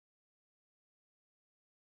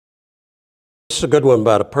This is a good one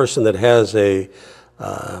about a person that has a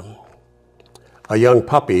young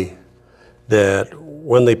puppy that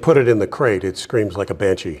when they put it in the crate, it screams like a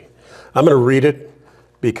banshee. I'm going to read it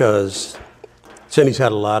because Cindy's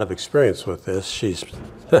had a lot of experience with this.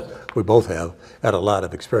 We both have had a lot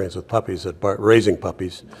of experience with puppies, raising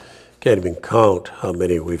puppies. Can't even count how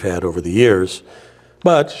many we've had over the years.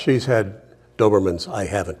 But she's had Dobermans. I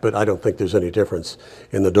haven't, but I don't think there's any difference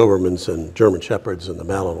in the Dobermans and German Shepherds and the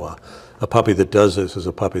Malinois. A puppy that does this is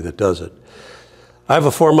a puppy that does it. I have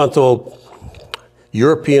a 4-month-old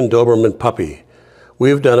European Doberman puppy.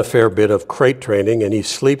 We've done a fair bit of crate training, and he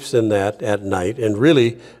sleeps in that at night and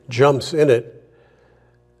really jumps in it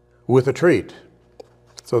with a treat.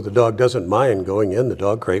 So the dog doesn't mind going in the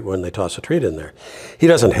dog crate when they toss a treat in there. He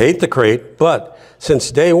doesn't hate the crate, but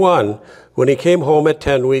since day one, when he came home at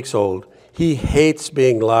 10 weeks old, he hates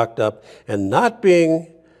being locked up and not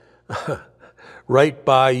being right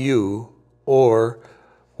by you or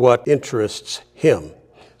what interests him.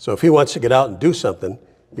 So if he wants to get out and do something,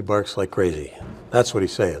 he barks like crazy. That's what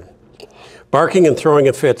he's saying. Barking and throwing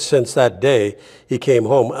a fit since that day he came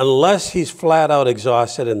home, unless he's flat out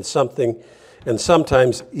exhausted and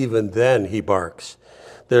sometimes even then he barks.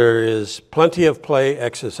 There is plenty of play,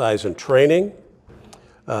 exercise, and training,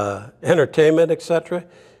 entertainment, etc.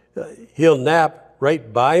 He'll nap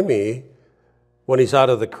right by me when he's out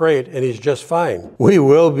of the crate, and he's just fine. We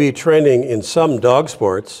will be training in some dog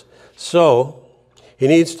sports, so he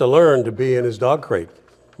needs to learn to be in his dog crate.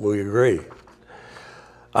 We agree.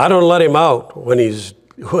 I don't let him out when he's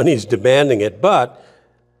demanding it, but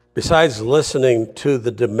besides listening to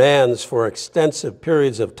the demands for extensive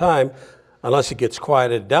periods of time, unless he gets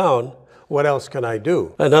quieted down, what else can I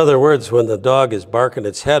do? In other words, when the dog is barking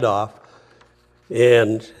its head off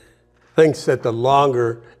and thinks that the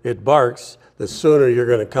longer it barks, the sooner you're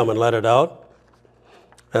going to come and let it out,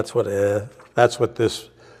 that's what this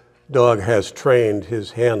dog has trained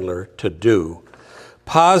his handler to do.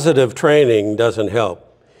 Positive training doesn't help.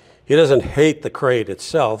 He doesn't hate the crate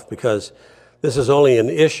itself because this is only an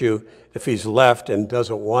issue if he's left and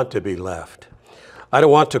doesn't want to be left. I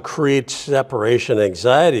don't want to create separation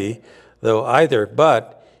anxiety, though, either,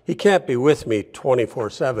 but he can't be with me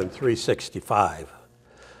 24/7, 365.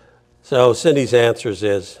 So Cindy's answers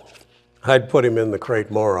is, I'd put him in the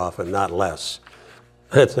crate more often, not less.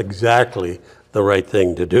 That's exactly the right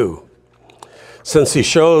thing to do. Since he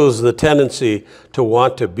shows the tendency to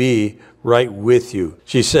want to be right with you.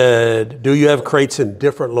 She said, do you have crates in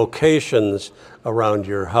different locations around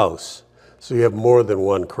your house? So you have more than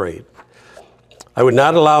one crate. I would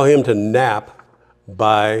not allow him to nap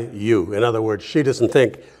by you. In other words, she doesn't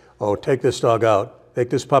think, oh, take this dog out,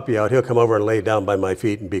 take this puppy out, he'll come over and lay down by my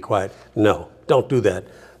feet and be quiet. No, don't do that.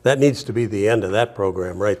 That needs to be the end of that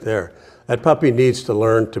program right there. That puppy needs to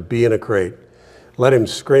learn to be in a crate. Let him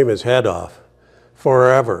scream his head off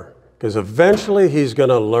forever, because eventually he's going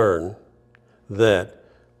to learn that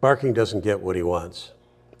barking doesn't get what he wants.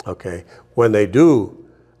 Okay, when they do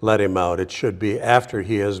let him out, it should be after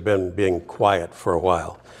he has been being quiet for a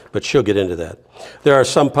while, but she'll get into that. There are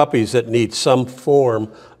some puppies that need some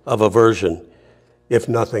form of aversion if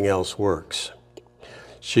nothing else works.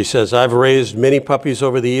 She says, I've raised many puppies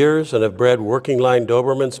over the years and have bred working line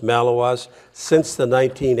Dobermans, Malinois since the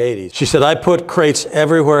 1980s. She said, I put crates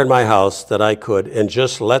everywhere in my house that I could and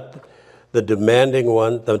just let the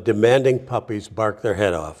demanding puppies bark their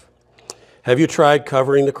head off. Have you tried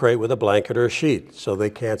covering the crate with a blanket or a sheet so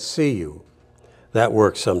they can't see you? That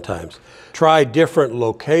works sometimes. Try different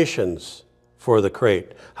locations for the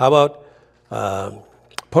crate. How about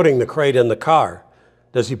putting the crate in the car?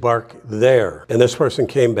 Does he bark there? And this person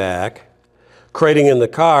came back, crating in the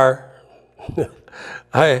car.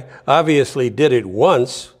 I obviously did it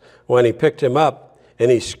once when he picked him up,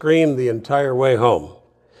 and he screamed the entire way home.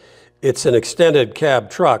 It's an extended cab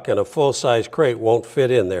truck, and a full-size crate won't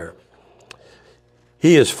fit in there.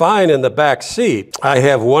 He is fine in the back seat. I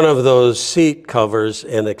have one of those seat covers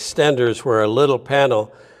and extenders where a little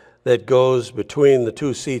panel that goes between the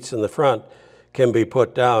two seats in the front can be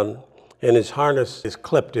put down, and his harness is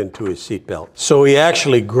clipped into his seat belt. So he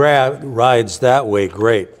actually rides that way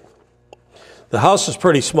great. The house is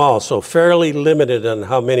pretty small, so fairly limited on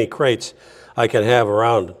how many crates I can have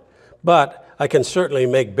around. But I can certainly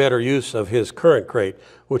make better use of his current crate,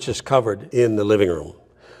 which is covered in the living room.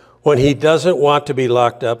 When he doesn't want to be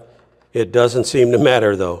locked up, it doesn't seem to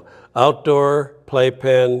matter though. Outdoor,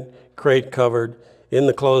 playpen, crate covered, in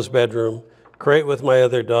the closed bedroom, crate with my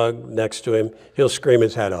other dog next to him, he'll scream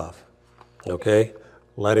his head off. Okay?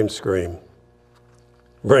 Let him scream.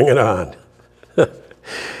 Bring it on.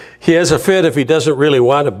 He has a fit if he doesn't really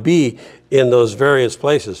want to be in those various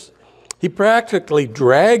places. He practically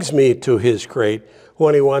drags me to his crate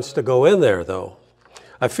when he wants to go in there, though.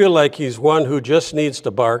 I feel like he's one who just needs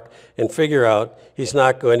to bark and figure out he's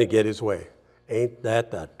not going to get his way. Ain't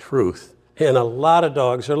that the truth? And a lot of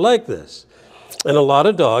dogs are like this. And a lot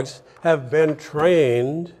of dogs have been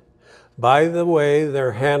trained by the way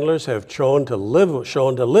their handlers have shown to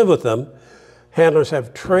live with them. Handlers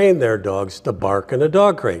have trained their dogs to bark in a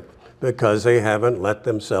dog crate because they haven't let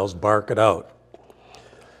themselves bark it out.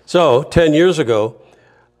 So 10 years ago,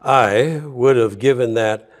 I would have given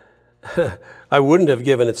that, I wouldn't have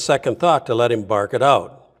given it second thought to let him bark it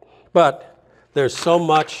out. But there's so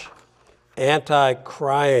much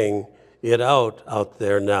anti-crying it out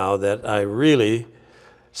there now that I really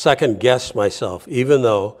second guess myself, even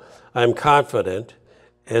though I'm confident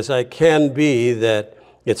as I can be that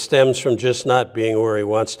it stems from just not being where he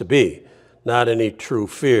wants to be, not any true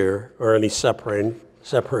fear or any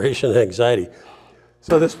separation anxiety.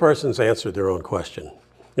 So this person's answered their own question.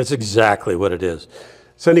 It's exactly what it is.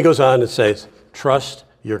 Cindy goes on and says, trust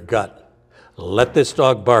your gut. Let this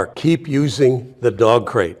dog bark. Keep using the dog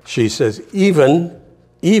crate. She says, even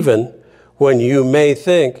when you may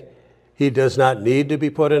think he does not need to be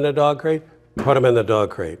put in a dog crate, put him in the dog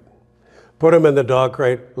crate. Put him in the dog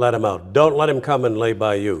crate, let him out. Don't let him come and lay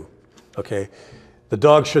by you, okay? The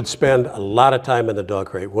dog should spend a lot of time in the dog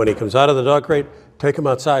crate. When he comes out of the dog crate, take him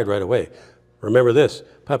outside right away. Remember this,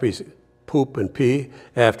 puppies poop and pee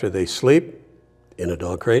after they sleep in a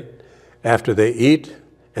dog crate, after they eat,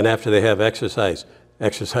 and after they have exercise.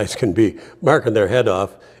 Exercise can be marking their head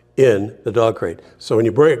off in the dog crate. So when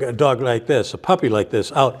you bring a dog like this, a puppy like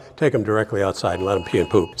this out, take them directly outside and let them pee and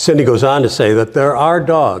poop. Cindy goes on to say that there are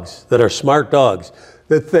dogs that are smart dogs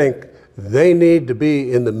that think they need to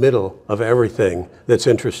be in the middle of everything that's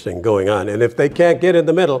interesting going on. And if they can't get in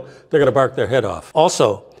the middle, they're gonna bark their head off.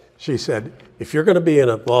 Also, she said, if you're gonna be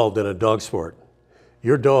involved in a dog sport,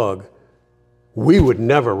 your dog, we would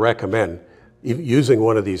never recommend using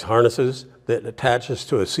one of these harnesses that attaches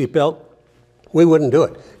to a seatbelt. We wouldn't do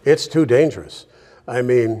it. It's too dangerous. I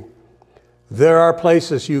mean, there are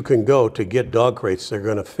places you can go to get dog crates that are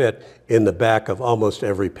gonna fit in the back of almost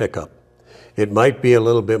every pickup. It might be a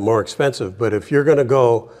little bit more expensive, but if you're gonna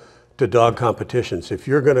go to dog competitions, if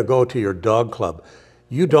you're gonna go to your dog club,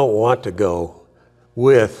 you don't want to go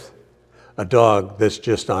with a dog that's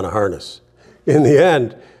just on a harness. In the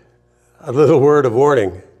end, a little word of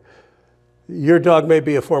warning, your dog may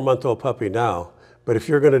be a 4-month-old puppy now, but if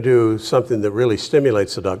you're gonna do something that really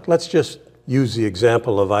stimulates the dog, let's just use the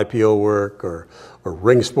example of IPO work or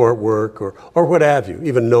ring sport work or what have you,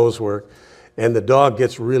 even nose work, and the dog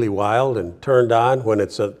gets really wild and turned on when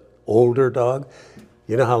it's an older dog.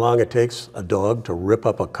 You know how long it takes a dog to rip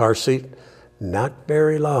up a car seat? Not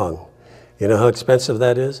very long. You know how expensive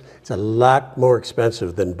that is? It's a lot more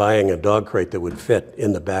expensive than buying a dog crate that would fit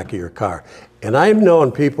in the back of your car. And I've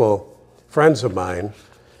known people, friends of mine,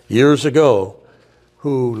 years ago,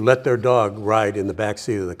 who let their dog ride in the back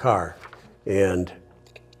seat of the car and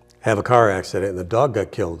have a car accident, and the dog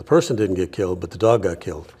got killed. The person didn't get killed, but the dog got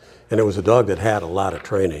killed. And it was a dog that had a lot of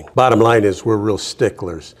training. Bottom line is we're real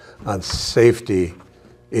sticklers on safety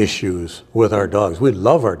issues with our dogs. We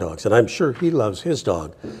love our dogs, and I'm sure he loves his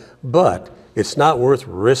dog, but it's not worth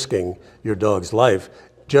risking your dog's life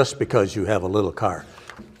just because you have a little car.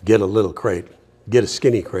 Get a little crate, get a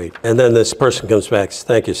skinny crate. And then this person comes back,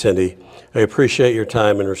 thank you, Cindy. I appreciate your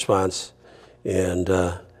time and response, and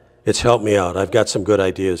it's helped me out. I've got some good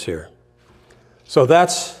ideas here. So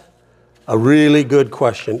that's a really good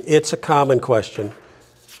question. It's a common question.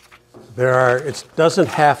 It doesn't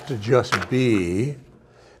have to just be,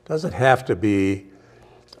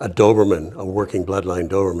 a Doberman, a working bloodline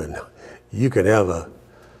Doberman. You can have a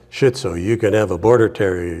Shih Tzu, you can have a Border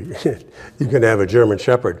Terrier, you can have a German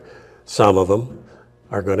Shepherd. Some of them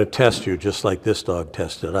are going to test you just like this dog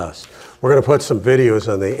tested us. We're going to put some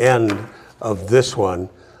videos on the end of this one,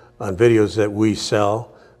 on videos that we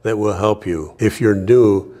sell that will help you if you're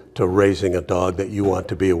new to raising a dog that you want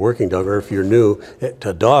to be a working dog, or if you're new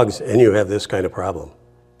to dogs and you have this kind of problem.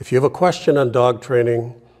 If you have a question on dog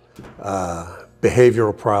training,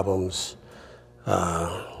 behavioral problems,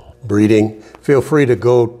 breeding, feel free to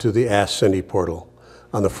go to the Ask Cindy portal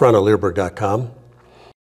on the front of Leerburg.com.